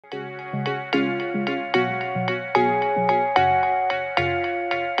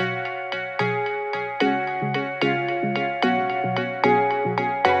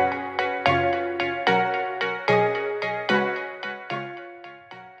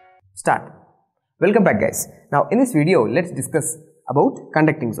Start. Welcome back guys. Now in this video let's discuss about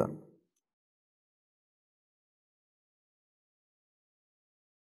conducting zone.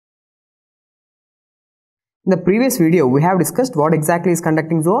 In the previous video we have discussed what exactly is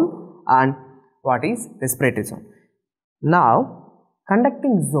conducting zone and what is respiratory zone. Now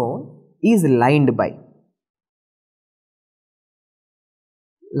conducting zone is lined by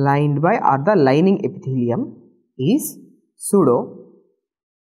or the lining epithelium is pseudo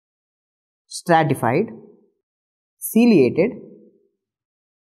stratified ciliated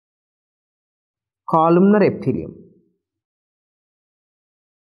columnar epithelium.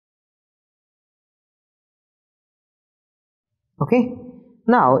 Okay.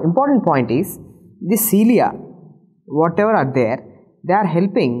 Now important point is the cilia, whatever are there, they are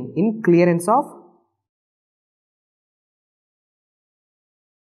helping in clearance of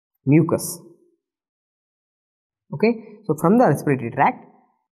mucus. Okay. So from the respiratory tract,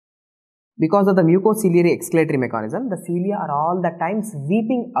 because of the mucociliary excretory mechanism, the cilia are all the time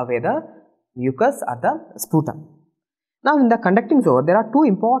sweeping away the mucus or the sputum. Now in the conducting zone there are two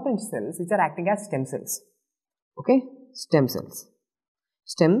important cells which are acting as stem cells. Okay, stem cells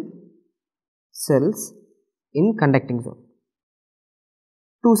in conducting zone.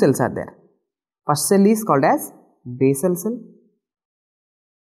 Two cells are there. First cell is called as basal cell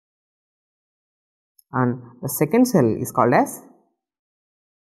and the second cell is called as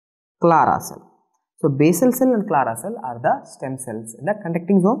Clara cell. So basal cell and Clara cell are the stem cells in the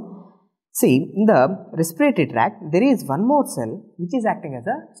conducting zone. See, in the respiratory tract there is one more cell which is acting as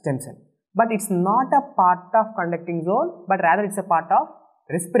a stem cell, but it's not a part of conducting zone, but rather it's a part of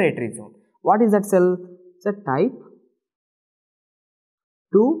respiratory zone. What is that cell? It's a type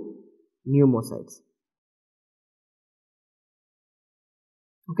 2 pneumocytes.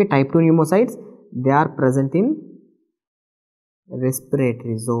 Okay, type 2 pneumocytes, they are present in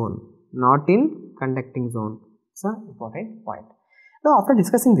respiratory zone, not in conducting zone. It's an important point. Now after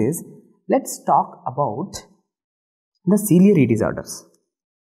discussing this, let's talk about the ciliary disorders.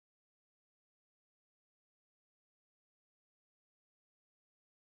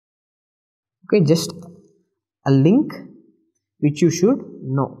 Okay, just a link which you should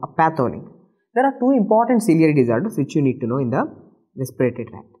know, a patholink. There are two important ciliary disorders which you need to know in the respiratory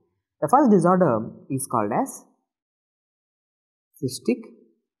tract. The first disorder is called as cystic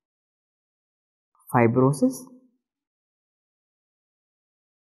fibrosis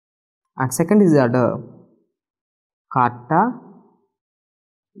and second disorder Cartagena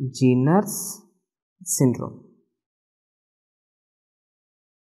Syndrome.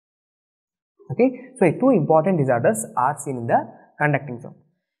 Okay, so two important disorders are seen in the conducting zone.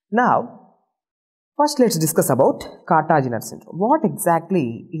 Now first let's discuss about Cartagena Syndrome. What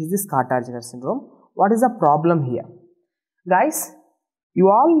exactly is this Cartagena Syndrome? What is the problem here? Guys, you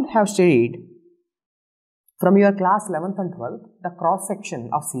all have studied from your class 11th and 12th the cross section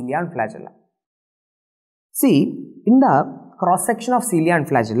of cilia and flagella. See, in the cross section of cilia and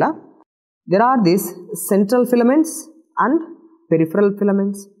flagella there are these central filaments and peripheral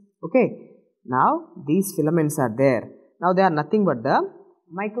filaments. Okay, now these filaments are there. Now they are nothing but the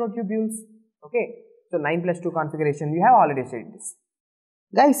microtubules. Okay, so 9+2 configuration, you have already studied this.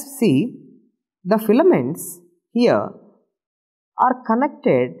 Guys, see, the filaments here are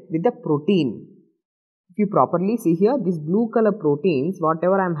connected with the protein. If you properly see here, these blue color proteins,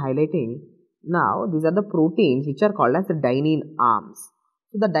 whatever I am highlighting now, these are the proteins which are called as the dynein arms.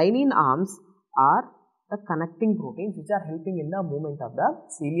 So the dynein arms are the connecting proteins which are helping in the movement of the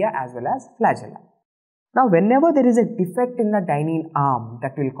cilia as well as flagella. Now whenever there is a defect in the dynein arm,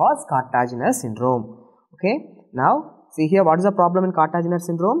 that will cause Cartagena Syndrome. Okay, now see here, what is the problem in Cartagena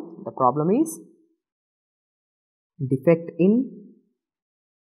Syndrome? The problem is defect in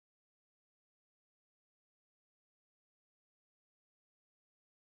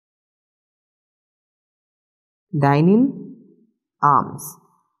dynein arms.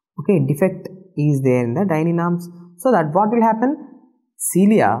 Okay, defect is there in the dynein arms. So that what will happen?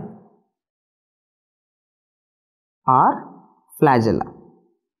 Cilia or flagella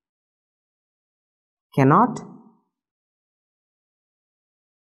cannot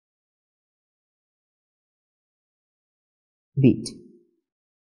beat.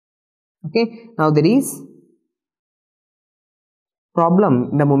 Okay, now there is problem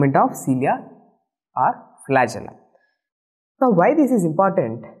in the movement of cilia or flagella. Now why this is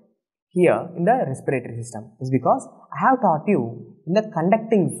important here in the respiratory system is because I have taught you in the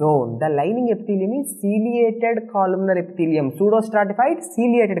conducting zone the lining epithelium is ciliated columnar epithelium, pseudo-stratified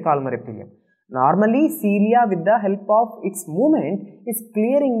ciliated columnar epithelium. Normally cilia with the help of its movement is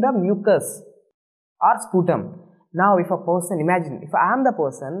clearing the mucus or sputum. Now if a person, imagine if I am the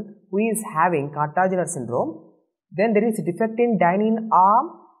person who is having Cartagena syndrome, then there is a defect in dynein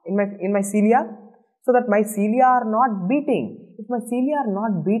arm in my cilia, so that my cilia are not beating. If my cilia are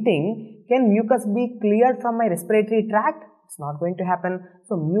not beating, can mucus be cleared from my respiratory tract? It's not going to happen.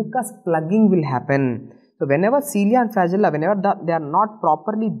 So mucus plugging will happen. So whenever cilia and flagella, whenever they are not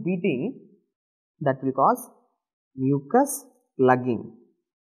properly beating, that will cause mucus plugging.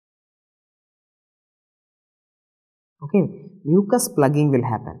 Okay, mucus plugging will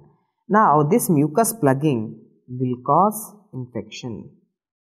happen. Now this mucus plugging will cause infection.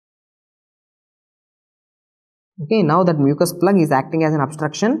 Okay, now that mucus plug is acting as an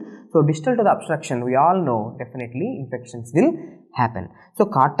obstruction, so distal to the obstruction, we all know definitely infections will happen. So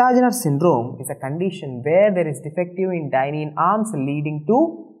Cartagena syndrome is a condition where there is defective in dynein arms leading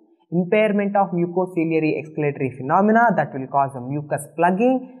to impairment of mucociliary excretory phenomena that will cause a mucus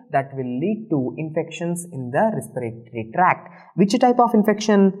plugging that will lead to infections in the respiratory tract. Which type of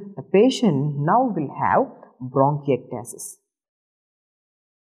infection? The patient now will have bronchiectasis.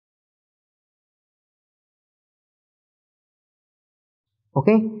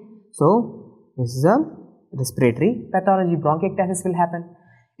 Okay, so this is a respiratory pathology. Bronchiectasis will happen.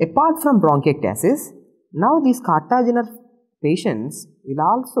 Apart from bronchiectasis, now these Cartagena patients will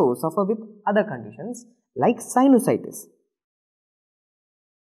also suffer with other conditions like sinusitis.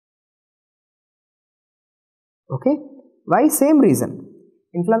 Okay, why? Same reason.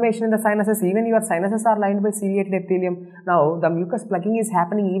 Inflammation in the sinuses, even your sinuses are lined by ciliated epithelium. Now the mucus plugging is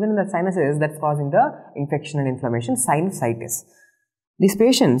happening even in the sinuses, that's causing the infection and inflammation, sinusitis. These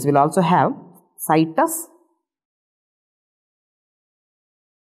patients will also have situs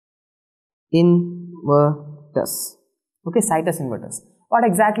inversus. Okay, situs inversus. What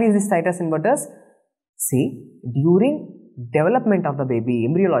exactly is this situs inversus? See, during development of the baby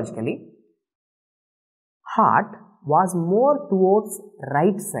embryologically, heart was more towards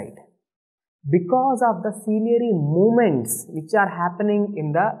right side because of the ciliary movements which are happening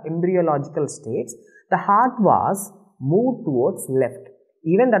in the embryological states. The heart was moved towards left.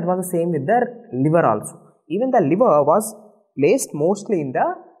 Even that was the same with the liver also. Even the liver was placed mostly in the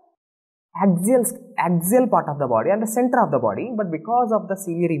axial part of the body and the center of the body, but because of the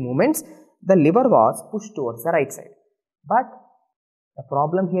ciliary movements, the liver was pushed towards the right side. But the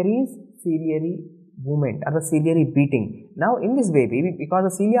problem here is ciliary movement or the ciliary beating. Now in this baby, because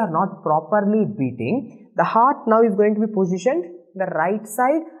the cilia are not properly beating, the heart now is going to be positioned in the right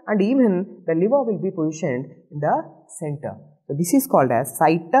side and even the liver will be positioned in the center. So this is called as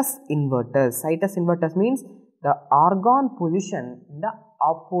situs inversus. Situs inversus means the organ position in the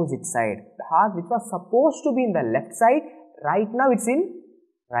opposite side. The heart which was supposed to be in the left side, right now it's in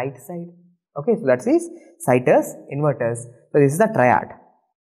right side. Okay, so that is situs inversus. So this is the triad.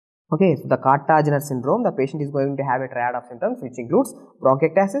 Okay, so the Cartagena syndrome, the patient is going to have a triad of symptoms which includes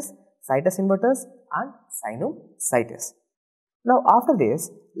bronchiectasis, situs inversus and sinusitis. Now after this,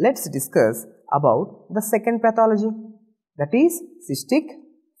 let's discuss about the second pathology, that is cystic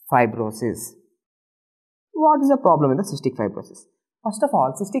fibrosis. What is the problem with the cystic fibrosis? First of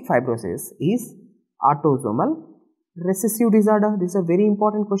all, cystic fibrosis is autosomal recessive disorder. This is a very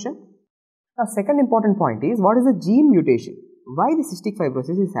important question. Now second important point is, what is the gene mutation? Why the cystic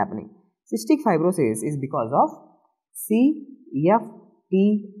fibrosis is happening? Cystic fibrosis is because of CFTR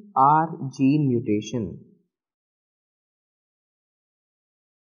gene mutation.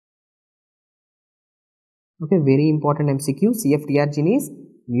 Okay, very important MCQ, CFTR gene is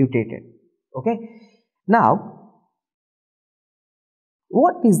mutated. Okay, now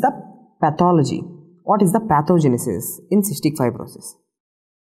what is the pathology? What is the pathogenesis in cystic fibrosis?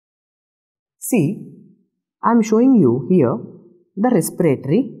 See, I am showing you here the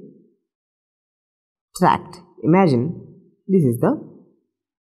respiratory tract. Imagine this is the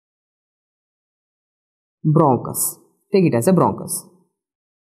bronchus. Take it as a bronchus.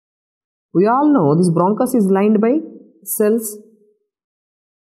 We all know this bronchus is lined by cells.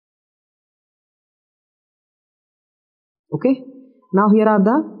 Okay. Now here are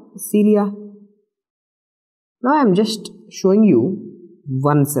the cilia. Now I am just showing you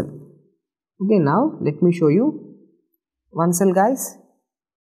one cell. Okay, now let me show you one cell, guys.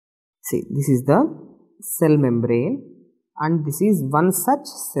 See, this is the cell membrane and this is one such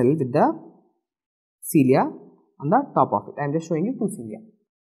cell with the cilia on the top of it. I am just showing you two cilia.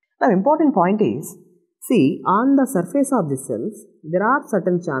 Now important point is, see, on the surface of the cells there are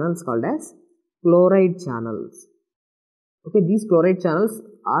certain channels called as chloride channels. Okay, these chloride channels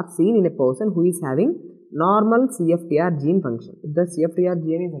are seen in a person who is having normal CFTR gene function. If the CFTR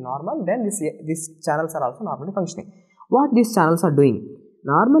gene is normal, then these channels are also normally functioning. What these channels are doing?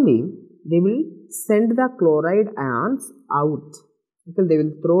 Normally, they will send the chloride ions out. Okay, they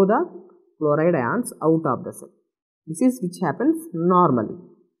will throw the chloride ions out of the cell. This is which happens normally.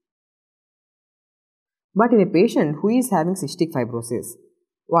 But in a patient who is having cystic fibrosis,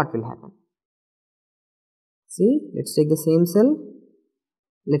 what will happen? See, let's take the same cell.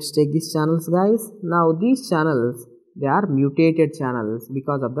 Let's take these channels, guys. Now these channels, they are mutated channels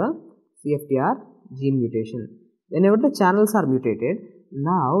because of the CFTR gene mutation. Whenever the channels are mutated,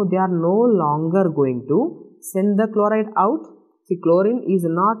 now they are no longer going to send the chloride out. See, chlorine is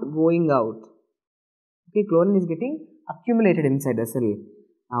not going out. Okay, chlorine is getting accumulated inside the cell.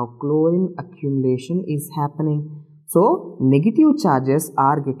 Now chlorine accumulation is happening. So negative charges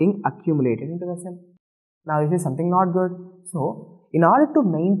are getting accumulated into the cell. Now this is something not good. So in order to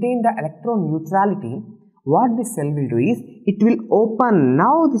maintain the electron neutrality, what this cell will do is, it will open.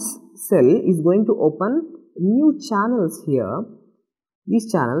 Now this cell is going to open new channels here.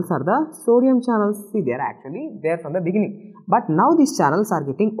 These channels are the sodium channels. See, they are actually there from the beginning. But now these channels are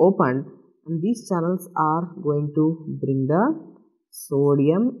getting opened, and these channels are going to bring the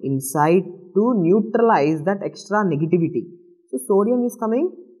sodium inside to neutralize that extra negativity. So sodium is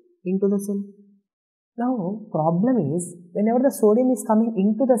coming into the cell. Now problem is, whenever the sodium is coming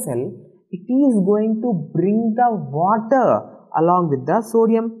into the cell, it is going to bring the water along with the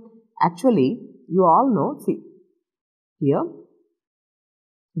sodium. Actually, you all know, see here,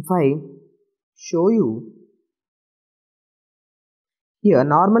 if I show you here,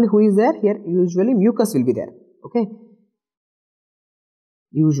 normally who is there? Here usually mucus will be there. Okay,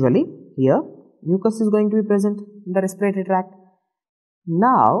 usually here mucus is going to be present in the respiratory tract.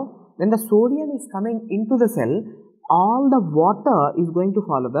 Now when the sodium is coming into the cell, all the water is going to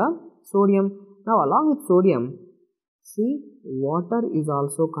follow the sodium. Now along with sodium, see, water is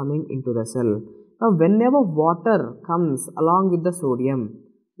also coming into the cell. Now whenever water comes along with the sodium,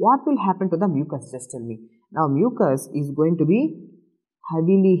 what will happen to the mucus? Just tell me. Now mucus is going to be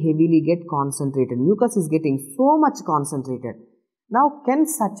heavily get concentrated. Mucus is getting so much concentrated. Now can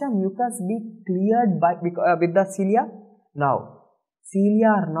such a mucus be cleared with the cilia? Now cilia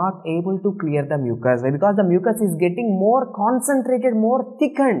are not able to clear the mucus. Why? Because the mucus is getting more concentrated, more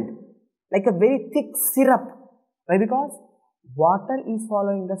thickened, like a very thick syrup. Why? Because water is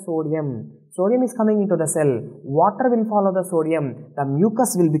following the sodium. Sodium is coming into the cell. Water will follow the sodium. The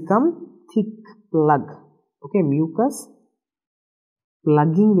mucus will become thick plug. Okay, mucus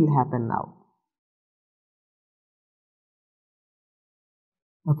plugging will happen now.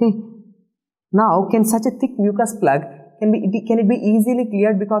 Okay. Now, can such a thick mucus plug, can it be easily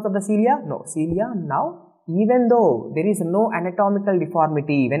cleared because of the cilia? No. Cilia now, even though there is no anatomical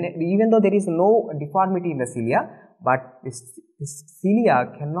deformity, even though there is no deformity in the cilia, but this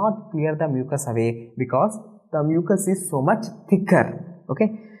cilia cannot clear the mucus away because the mucus is so much thicker. Okay.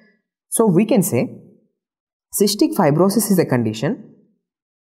 So we can say cystic fibrosis is a condition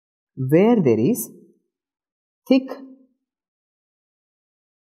where there is thick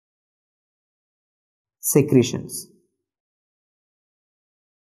secretions.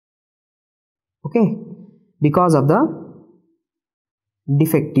 Okay, because of the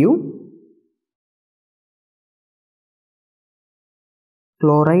defective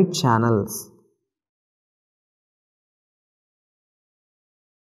chloride channels.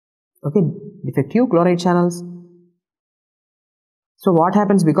 Okay, defective chloride channels. So what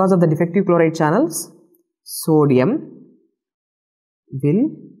happens because of the defective chloride channels? Sodium will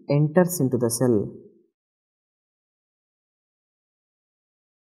enters into the cell.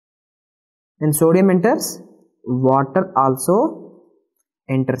 When sodium enters, water also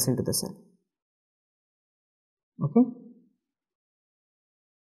enters into the cell. Okay.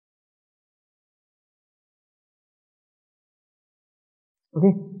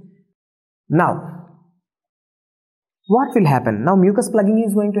 Okay. Now, what will happen? Now mucus plugging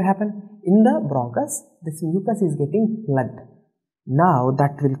is going to happen. In the bronchus, this mucus is getting plugged. Now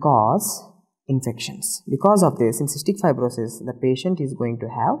that will cause infections. Because of this, in cystic fibrosis, the patient is going to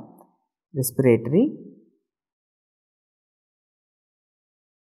have respiratory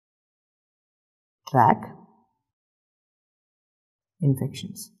tract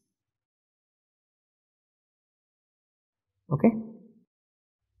infections. Okay,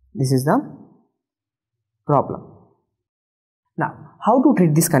 this is the problem. Now, how to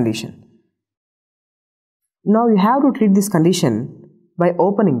treat this condition? Now you have to treat this condition by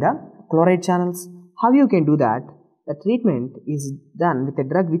opening the chloride channels. How you can do that? The treatment is done with a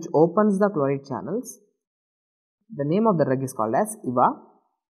drug which opens the chloride channels. The name of the drug is called as ivacaftor.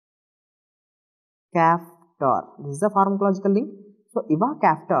 This is the pharmacological name. So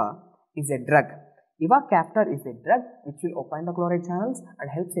ivacaftor is a drug. Ivacaftor is a drug which will open the chloride channels and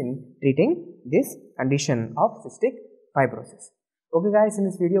helps in treating this condition of cystic fibrosis. Okay guys, in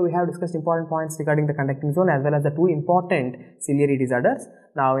this video we have discussed important points regarding the conducting zone as well as the two important ciliary disorders.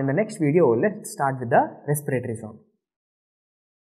 Now in the next video, let's start with the respiratory zone.